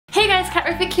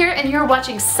Catrific here, and you're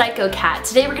watching Psycho Cat.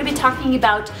 Today we're going to be talking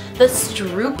about the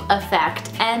Stroop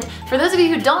effect. And for those of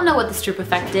you who don't know what the Stroop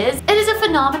effect is, it is a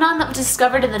phenomenon that was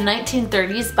discovered in the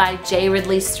 1930s by J.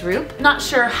 Ridley Stroop. Not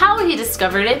sure how he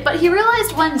discovered it, but he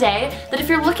realized one day that if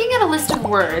you're looking at a list of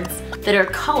words that are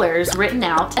colors written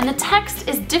out, and the text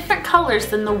is different colors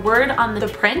than the word on the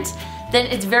print, then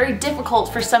it's very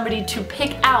difficult for somebody to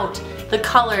pick out the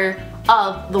color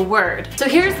of the word. So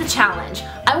here's the challenge.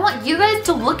 I want you guys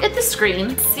to look at the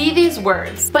screen, see these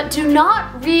words, but do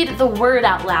not read the word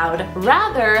out loud.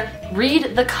 Rather,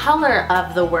 read the color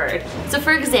of the word. So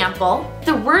for example,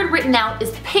 the word written out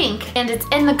is pink and it's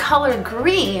in the color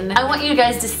green. I want you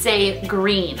guys to say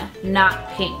green,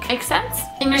 not pink. Make sense?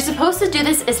 And you're supposed to do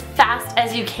this as fast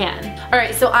as you can.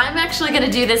 Alright, so I'm actually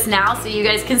gonna do this now so you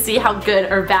guys can see how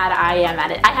good or bad I am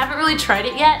at it. I haven't really tried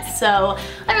it yet, so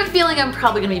I have a feeling I'm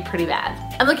probably gonna be pretty bad.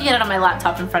 I'm looking at it on my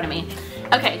laptop in front of me.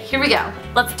 Okay, here we go.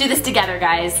 Let's do this together,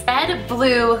 guys. Red,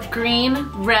 blue, green,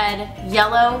 red,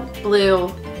 yellow,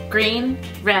 blue, green,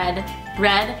 red,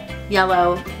 red,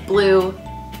 yellow, blue,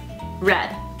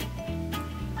 red.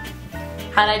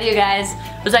 How'd I do, guys?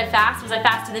 Was I fast? Was I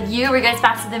faster than you? Were you guys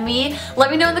faster than me? Let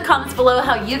me know in the comments below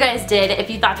how you guys did, if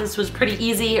you thought this was pretty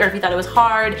easy or if you thought it was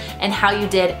hard, and how you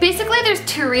did. Basically, there's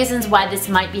two reasons why this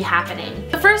might be happening.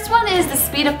 The first one is the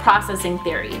speed of processing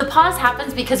theory. The pause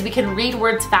happens because we can read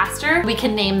words faster, we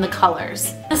can name the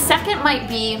colors. The second might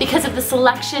be because of the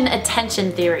selection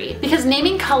attention theory, because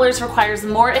naming colors requires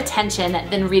more attention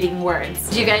than reading words.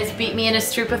 Did you guys beat me in a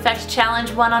Stroop effect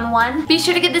challenge one-on-one? Be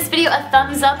sure to give this video a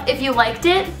thumbs up if you liked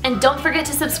it, and don't forget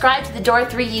to subscribe to the Door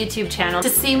 3 YouTube channel to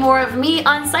see more of me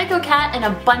on Psycho Cat and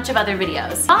a bunch of other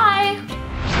videos. Bye!